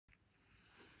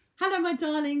Hello my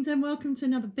darlings and welcome to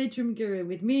another Bedroom Guru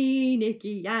with me,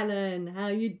 Nikki Allen. How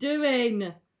you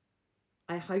doing?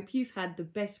 I hope you've had the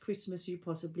best Christmas you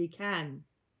possibly can.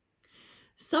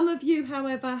 Some of you,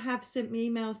 however, have sent me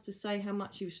emails to say how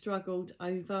much you've struggled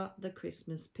over the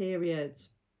Christmas period.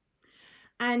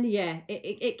 And yeah,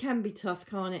 it can be tough,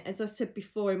 can't it? As I said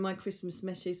before in my Christmas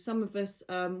message, some of us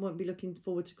won't be looking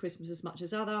forward to Christmas as much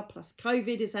as others. Plus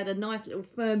COVID has had a nice little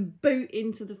firm boot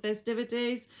into the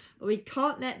festivities, but we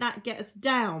can't let that get us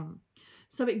down.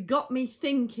 So it got me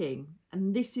thinking,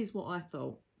 and this is what I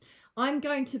thought. I'm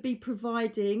going to be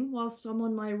providing, whilst I'm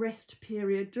on my rest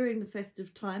period during the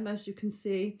festive time, as you can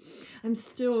see, I'm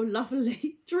still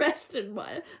lovely dressed in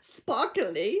my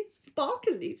sparkly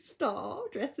star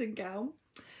dressing gown.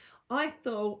 I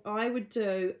thought I would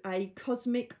do a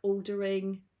cosmic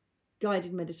ordering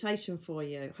guided meditation for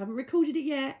you. I haven't recorded it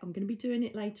yet. I'm going to be doing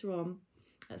it later on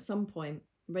at some point,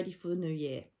 ready for the new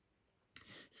year.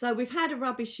 So we've had a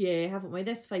rubbish year, haven't we?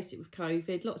 Let's face it, with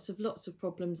COVID, lots of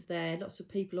problems there. Lots of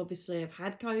people obviously have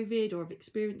had COVID or have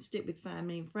experienced it with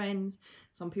family and friends.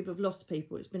 Some people have lost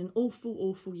people. It's been an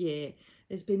awful year.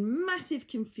 There's been massive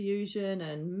confusion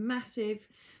and massive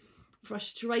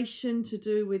frustration to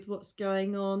do with what's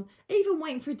going on, even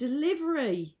waiting for a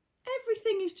delivery.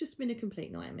 Everything has just been a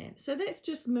complete nightmare. So let's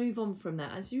just move on from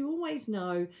that. As you always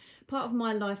know, part of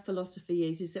my life philosophy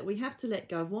is that we have to let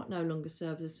go of what no longer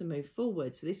serves us and move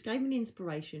forward. So this gave me the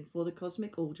inspiration for the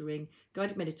cosmic ordering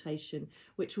guided meditation,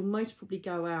 which will most probably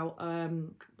go out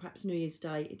perhaps New Year's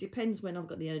Day. It depends when I've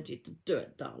got the energy to do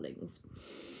it, darlings.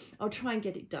 I'll try and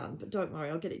get it done, but don't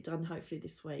worry, I'll get it done hopefully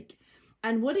this week.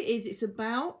 And what it is, it's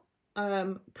about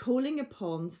calling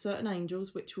upon certain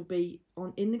angels, which will be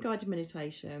in the guided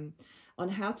meditation, on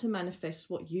how to manifest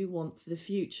what you want for the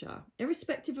future.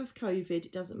 Irrespective of COVID,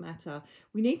 it doesn't matter.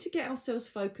 We need to get ourselves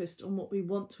focused on what we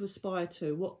want to aspire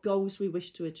to, what goals we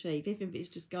wish to achieve, even if it's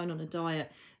just going on a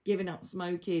diet, giving up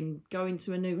smoking, going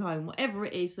to a new home, whatever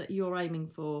it is that you're aiming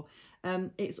for.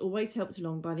 It's always helped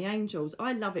along by the angels.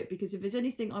 I love it because if there's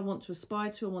anything I want to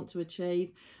aspire to, I want to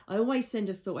achieve, I always send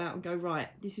a thought out and go, right,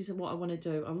 this is what I want to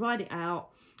do. I write it out,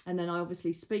 and then I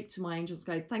obviously speak to my angels,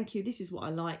 go, thank you, this is what I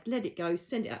like, let it go,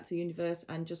 send it out to the universe,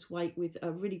 and just wait with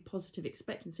a really positive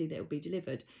expectancy that it will be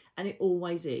delivered. And it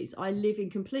always is. I live in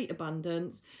complete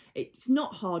abundance. It's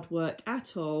not hard work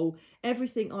at all.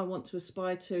 Everything I want to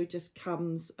aspire to just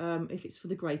comes if it's for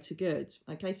the greater good.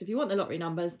 Okay, so if you want the lottery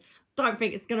numbers, don't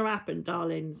think it's going to happen,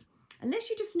 darlings. Unless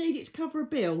you just need it to cover a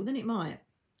bill, then it might.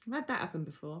 I've had that happen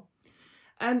before.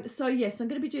 So yes, I'm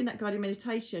going to be doing that guided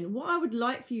meditation. What I would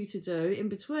like for you to do in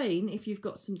between, if you've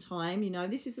got some time, you know,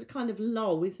 this is a kind of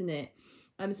lull, isn't it?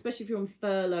 Especially if you're on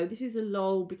furlough, this is a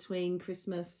lull between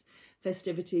Christmas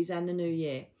festivities and the new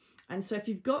year. And so if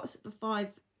you've got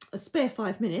a spare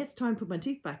 5 minutes, try and put my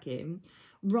teeth back in,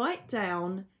 write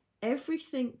down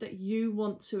everything that you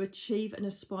want to achieve and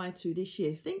aspire to this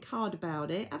year. Think hard about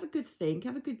it. Have a good think.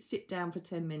 Have a good sit down for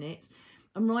 10 minutes.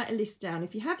 And write a list down.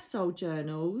 If you have soul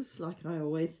journals, like I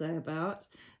always say about,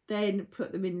 then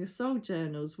put them in your soul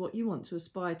journals, what you want to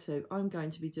aspire to. I'm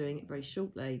going to be doing it very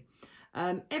shortly.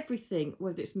 Everything,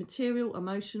 whether it's material,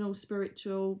 emotional,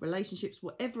 spiritual, relationships,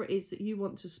 whatever it is that you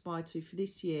want to aspire to for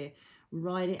this year,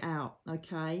 write it out,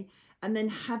 okay? And then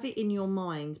have it in your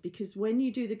mind, because when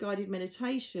you do the guided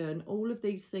meditation, all of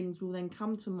these things will then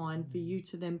come to mind for you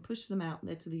to then push them out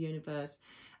there to the universe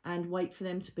and wait for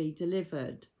them to be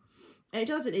delivered. It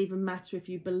doesn't even matter if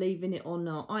you believe in it or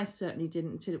not. I certainly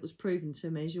didn't until it was proven to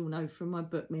me, as you'll know from my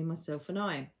book, Me, Myself and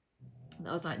I.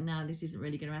 I was like, no, this isn't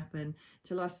really going to happen,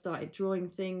 till I started drawing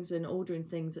things and ordering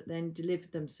things that then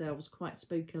delivered themselves quite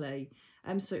spookily.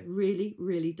 So it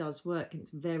really does work, and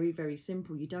it's very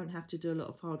simple. You don't have to do a lot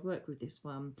of hard work with this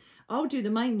one. I'll do the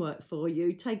main work for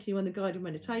you, taking you on the guided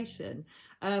meditation,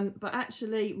 but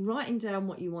actually writing down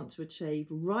what you want to achieve,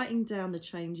 writing down the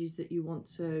changes that you want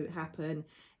to happen,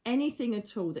 anything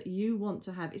at all that you want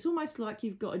to have. It's almost like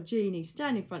you've got a genie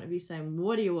standing in front of you saying,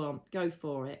 what do you want? Go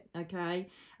for it, okay?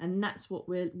 And that's what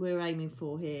we're aiming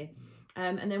for here.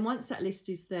 And then once that list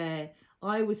is there,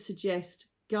 I would suggest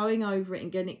going over it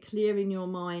and getting it clear in your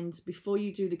mind before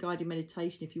you do the guided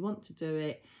meditation, if you want to do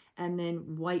it, and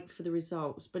then wait for the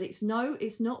results. But it's not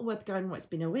worth going, well, it's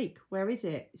been a week, where is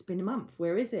it? It's been a month,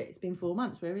 where is it? It's been 4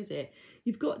 months, where is it?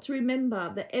 You've got to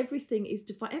remember that everything is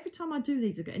defined. Every time I do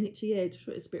these, I get an itchy ear,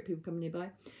 to spirit people coming nearby.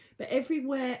 But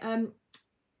everything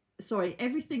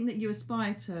that you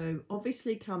aspire to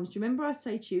obviously comes, do you remember I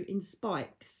say to you, in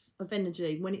spikes of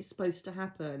energy when it's supposed to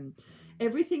happen?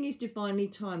 Everything is divinely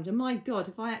timed. And my God,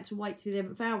 if I had to wait till the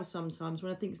 11th hour sometimes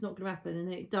when I think it's not going to happen, and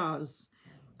then it does.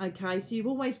 Okay, so you've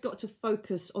always got to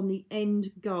focus on the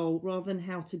end goal rather than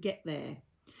how to get there.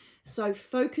 So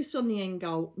focus on the end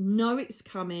goal, know it's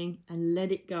coming, and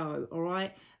let it go, all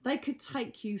right? They could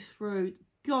take you through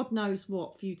God knows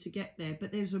what for you to get there,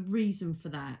 but there's a reason for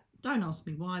that. Don't ask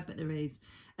me why, but there is.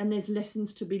 And there's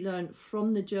lessons to be learned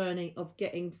from the journey of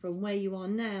getting from where you are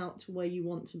now to where you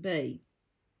want to be.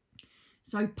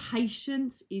 So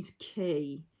patience is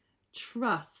key.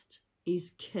 Trust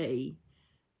is key.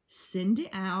 Send it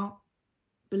out.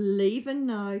 Believe and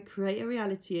know, create a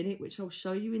reality in it, which I'll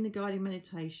show you in the guided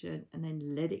meditation, and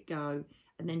then let it go.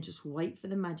 And then just wait for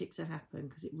the magic to happen,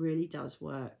 because it really does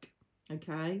work.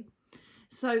 Okay?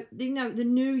 So, you know, the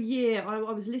new year, I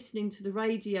was listening to the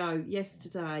radio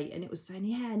yesterday, and it was saying,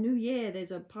 yeah, new year,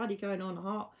 there's a party going on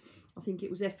at I think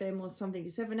it was FM or something,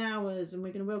 7 hours, and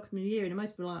we're going to welcome the new year. And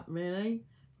most people are like, really?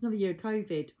 It's another year of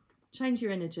COVID. Change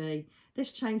your energy.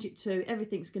 Let's change it to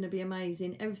everything's going to be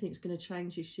amazing. Everything's going to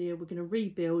change this year. We're going to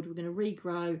rebuild. We're going to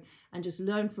regrow and just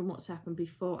learn from what's happened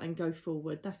before and go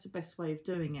forward. That's the best way of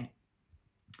doing it.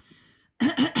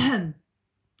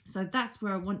 So that's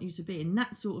where I want you to be, in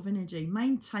that sort of energy.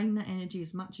 Maintain that energy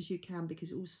as much as you can,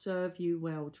 because it will serve you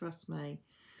well, trust me.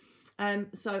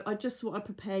 So I just want to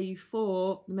prepare you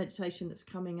for the meditation that's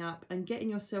coming up, and getting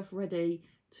yourself ready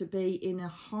to be in a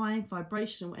high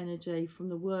vibrational energy from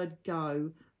the word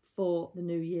go for the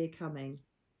new year coming.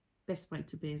 Best way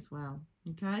to be as well,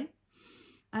 okay?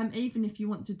 Even if you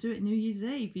want to do it New Year's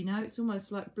Eve, you know, it's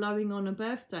almost like blowing on a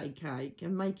birthday cake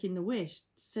and making the wish.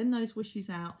 Send those wishes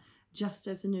out just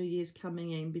as the new year's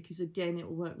coming in, because again, it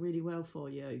will work really well for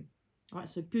you. All right,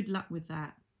 so good luck with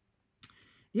that.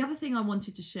 The other thing I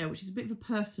wanted to share, which is a bit of a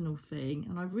personal thing,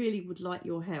 and I really would like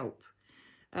your help.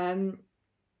 I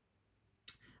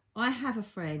have a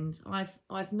friend.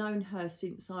 I've known her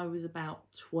since I was about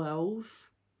 12.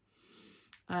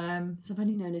 So I've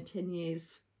only known her 10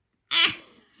 years.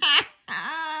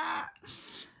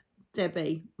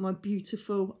 Debbie, my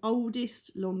beautiful,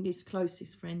 oldest, longest,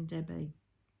 closest friend, Debbie.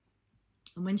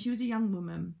 And when she was a young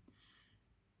woman,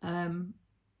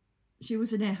 she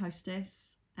was an air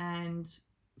hostess and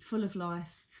full of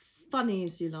life, funny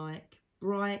as you like,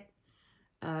 bright,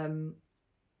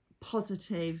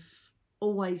 positive,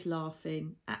 always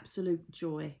laughing, absolute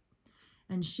joy.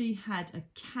 And she had a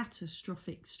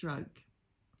catastrophic stroke.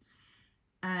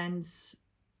 And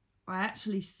I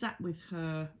actually sat with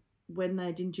her when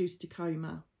they'd induced a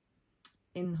coma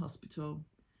in the hospital.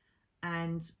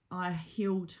 And I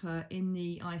healed her in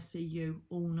the ICU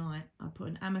all night. I put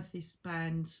an amethyst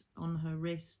band on her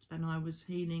wrist, and I was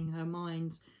healing her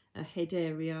mind, her head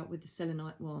area, with the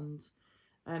selenite wand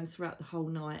throughout the whole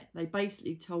night. They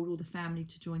basically told all the family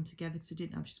to join together, because they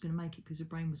didn't know if she was going to make it, because her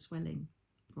brain was swelling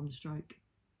from the stroke.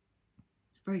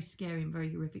 It's a very scary and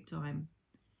very horrific time.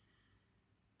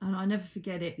 And I never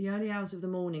forget it, the early hours of the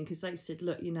morning, because they said,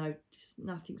 look, you know, just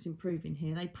nothing's improving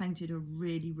here. They painted a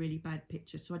really, really bad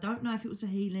picture. So I don't know if it was a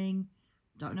healing,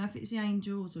 don't know if it's the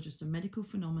angels or just a medical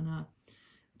phenomena.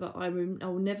 But I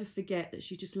will never forget that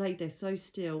she just laid there so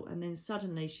still. And then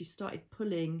suddenly she started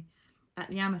pulling at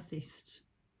the amethyst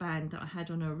band that I had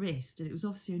on her wrist. And it was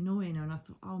obviously annoying her. And I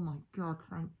thought, oh my God,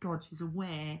 thank God she's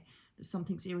aware that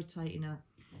something's irritating her.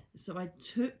 So I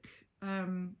took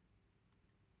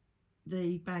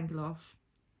the bangle off,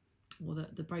 or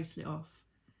the bracelet off,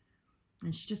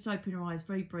 and she just opened her eyes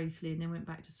very briefly and then went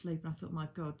back to sleep. And I thought, my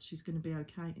God, she's going to be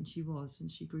okay. And she was,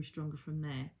 and she grew stronger from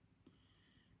there.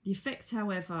 The effects,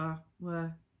 however,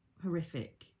 were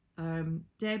horrific.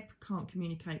 Deb can't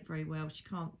communicate very well. She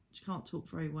can't talk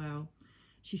very well.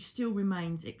 She still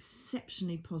remains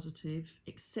exceptionally positive,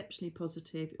 You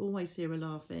always hear her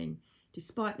laughing,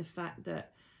 despite the fact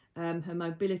that her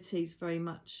mobility is very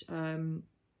much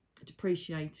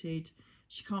depreciated.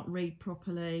 She can't read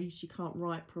properly, she can't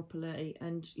write properly,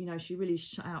 and you know, she really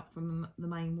shut out from the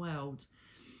main world.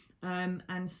 And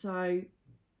so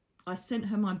I sent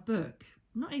her my book,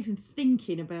 not even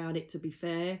thinking about it, to be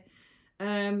fair,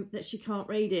 that she can't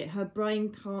read it. Her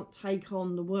brain can't take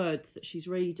on the words that she's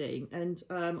reading. And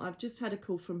I've just had a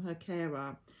call from her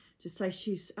carer to say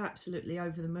she's absolutely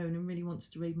over the moon and really wants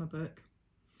to read my book,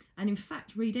 and in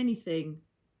fact read anything.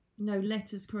 No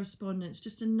letters, correspondence,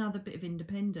 just another bit of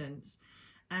independence.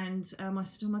 And I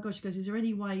said, oh my gosh, she goes, is there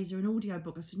any way, is there an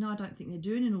audiobook? I said, no, I don't think they're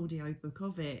doing an audiobook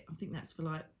of it. I think that's for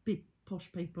like big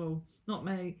posh people, not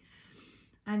me.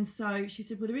 And so she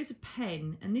said, well, there is a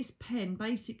pen, and this pen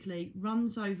basically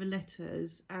runs over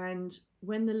letters, and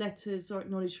when the letters are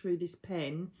acknowledged through this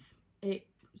pen, it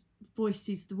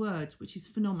voices the words, which is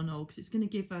phenomenal, because it's going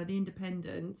to give her the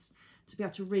independence to be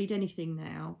able to read anything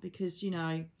now, because she's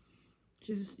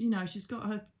got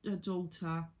her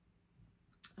daughter,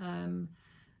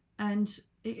 And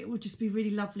it would just be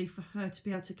really lovely for her to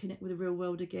be able to connect with the real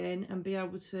world again and be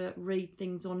able to read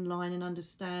things online and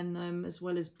understand them, as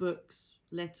well as books,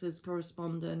 letters,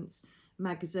 correspondence,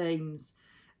 magazines.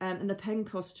 And the pen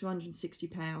costs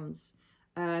 £260.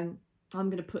 I'm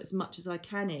going to put as much as I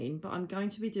can in, but I'm going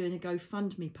to be doing a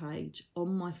GoFundMe page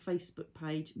on my Facebook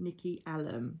page, Nikki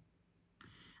Allen.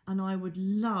 And I would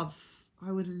love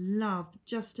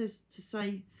just as to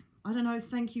say, I don't know,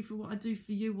 thank you for what I do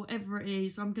for you, whatever it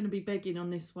is. I'm going to be begging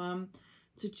on this one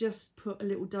to just put a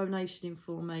little donation in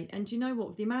for me. And you know what?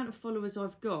 With the amount of followers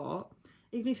I've got,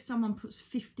 even if someone puts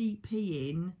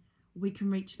 50p in, we can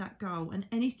reach that goal. And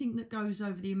anything that goes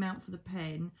over the amount for the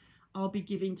pen, I'll be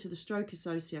giving to the Stroke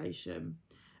Association.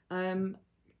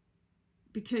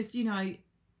 Because, you know,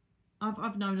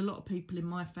 I've known a lot of people in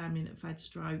my family that have had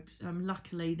strokes.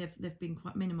 Luckily, they've been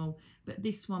quite minimal. But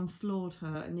this one floored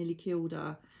her and nearly killed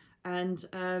her. And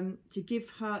to give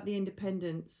her the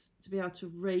independence to be able to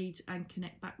read and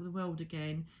connect back with the world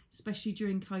again, especially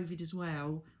during COVID as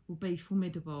well, will be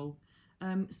formidable.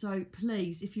 So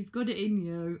please, if you've got it in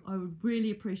you, I would really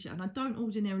appreciate it. And I don't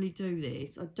ordinarily do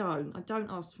this. I don't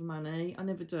ask for money. I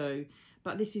never do.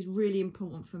 But this is really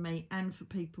important for me and for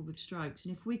people with strokes.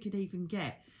 And if we could even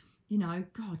get, you know,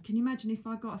 God, can you imagine if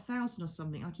I got 1,000 or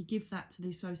something? I could give that to the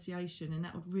association, and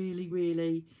that would really,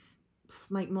 really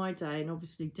make my day, and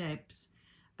obviously Deb's.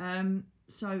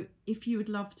 So if you would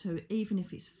love to, even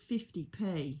if it's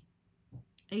 50p,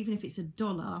 even if it's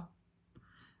 $1,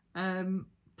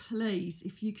 please,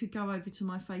 if you could go over to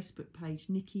my Facebook page,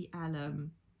 Nikki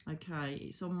Allen. Okay,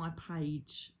 it's on my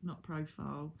page, not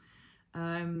profile.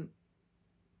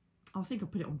 I think I'll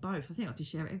put it on both. I think I can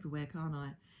share it everywhere, can't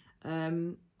I?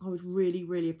 I would really,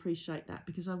 really appreciate that,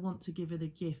 because I want to give her the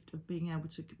gift of being able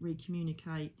to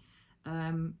re-communicate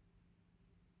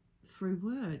through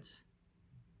words.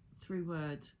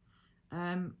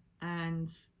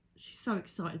 And she's so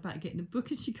excited about getting the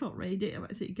book, and she can't read it. I'm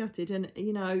absolutely gutted. And,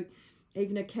 you know,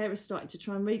 even her carer started to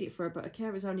try and read it for her, but her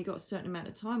carer's only got a certain amount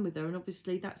of time with her, and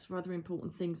obviously that's for other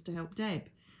important things to help Deb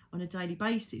on a daily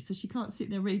basis, so she can't sit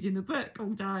there reading the book all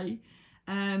day.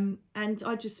 And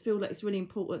I just feel that it's really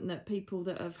important that people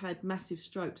that have had massive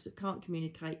strokes that can't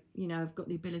communicate, you know, have got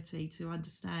the ability to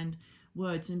understand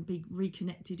words and be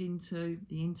reconnected into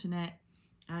the internet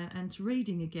and to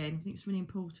reading again. I think it's really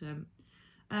important.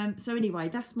 So anyway,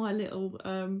 that's my little,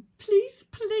 please,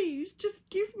 just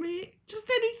give me just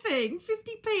anything,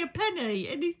 50p, a penny,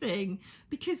 anything,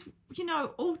 because, you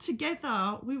know, all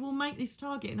together we will make this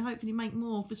target and hopefully make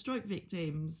more for stroke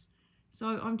victims. So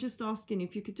I'm just asking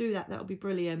if you could do that. That would be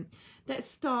brilliant.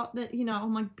 Let's start that, you know, oh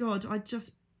my God, I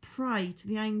just pray to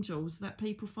the angels that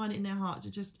people find it in their heart to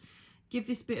just give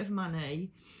this bit of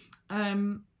money.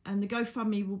 And the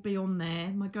GoFundMe will be on there.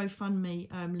 My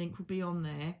GoFundMe link will be on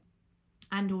there.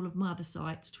 And all of my other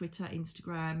sites, Twitter,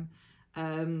 Instagram,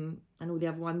 and all the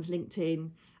other ones,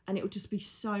 LinkedIn. And it would just be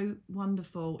so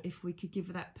wonderful if we could give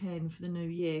her that pen for the new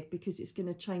year, because it's going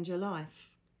to change her life.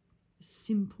 A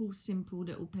simple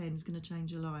little pen is going to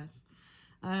change her life.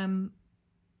 And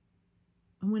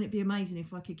wouldn't it be amazing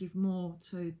if I could give more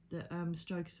to the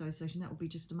Stroke Association? That would be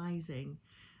just amazing.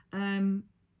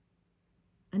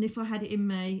 And if I had it in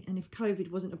me, and if COVID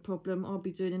wasn't a problem, I'll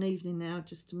be doing an evening now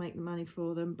just to make the money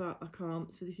for them, but I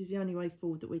can't. So this is the only way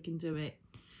forward that we can do it.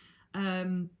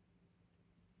 And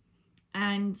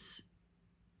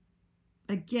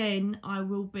again, I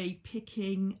will be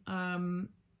picking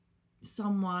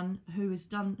someone who has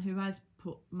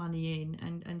put money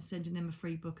in, and sending them a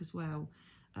free book as well,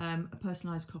 a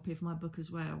personalised copy of my book as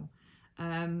well.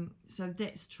 So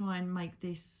let's try and make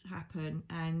this happen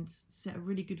and set a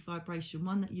really good vibration,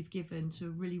 one that you've given to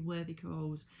a really worthy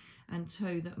cause, and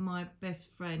two, that my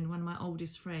best friend, one of my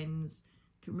oldest friends,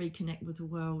 can reconnect with the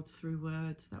world through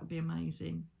words. That would be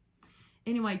amazing.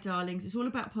 Anyway, darlings, it's all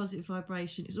about positive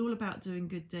vibration. It's all about doing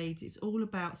good deeds. It's all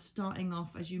about starting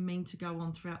off as you mean to go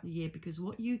on throughout the year, because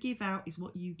what you give out is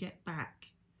what you get back.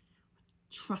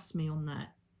 Trust me on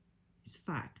that. It's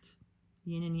fact.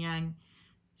 Yin and yang,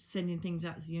 sending things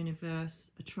out to the universe,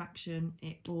 attraction,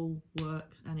 it all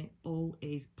works, and it all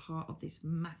is part of this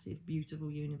massive,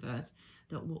 beautiful universe,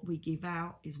 that what we give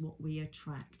out is what we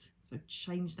attract. So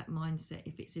change that mindset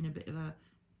if it's in a bit of a,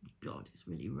 God, it's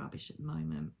really rubbish at the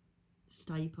moment.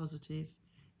 Stay positive.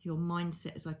 Your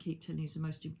mindset, as I keep telling you, is the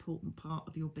most important part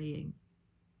of your being.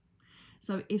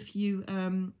 So if you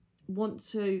want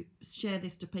to share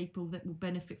this to people that will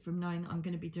benefit from knowing that I'm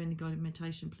going to be doing the guided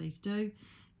meditation, please do.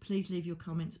 Please leave your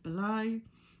comments below.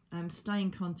 Stay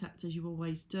in contact as you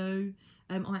always do.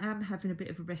 I am having a bit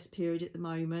of a rest period at the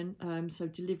moment, so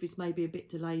deliveries may be a bit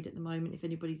delayed at the moment if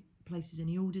anybody places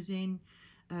any orders in.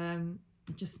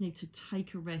 I just need to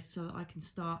take a rest so that I can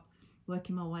start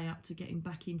working my way up to getting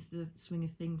back into the swing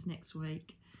of things next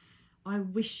week. I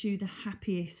wish you the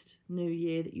happiest new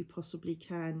year that you possibly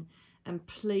can. And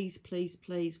please, please,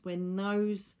 please, when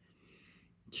those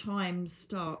chimes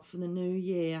start for the new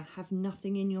year, have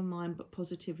nothing in your mind but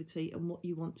positivity and what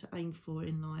you want to aim for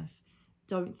in life.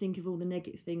 Don't think of all the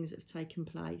negative things that have taken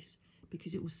place,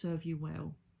 because it will serve you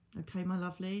well. Okay, my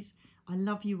lovelies? I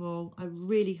love you all. I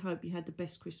really hope you had the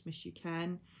best Christmas you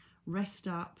can. Rest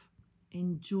up.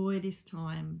 Enjoy this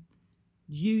time.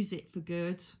 Use it for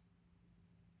good.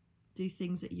 Do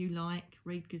things that you like.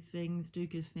 Read good things. Do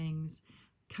good things.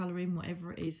 Colour in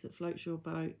whatever it is that floats your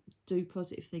boat. Do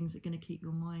positive things that are going to keep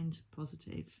your mind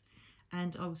positive.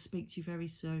 And I will speak to you very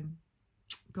soon.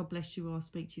 God bless you all. I'll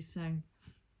speak to you soon.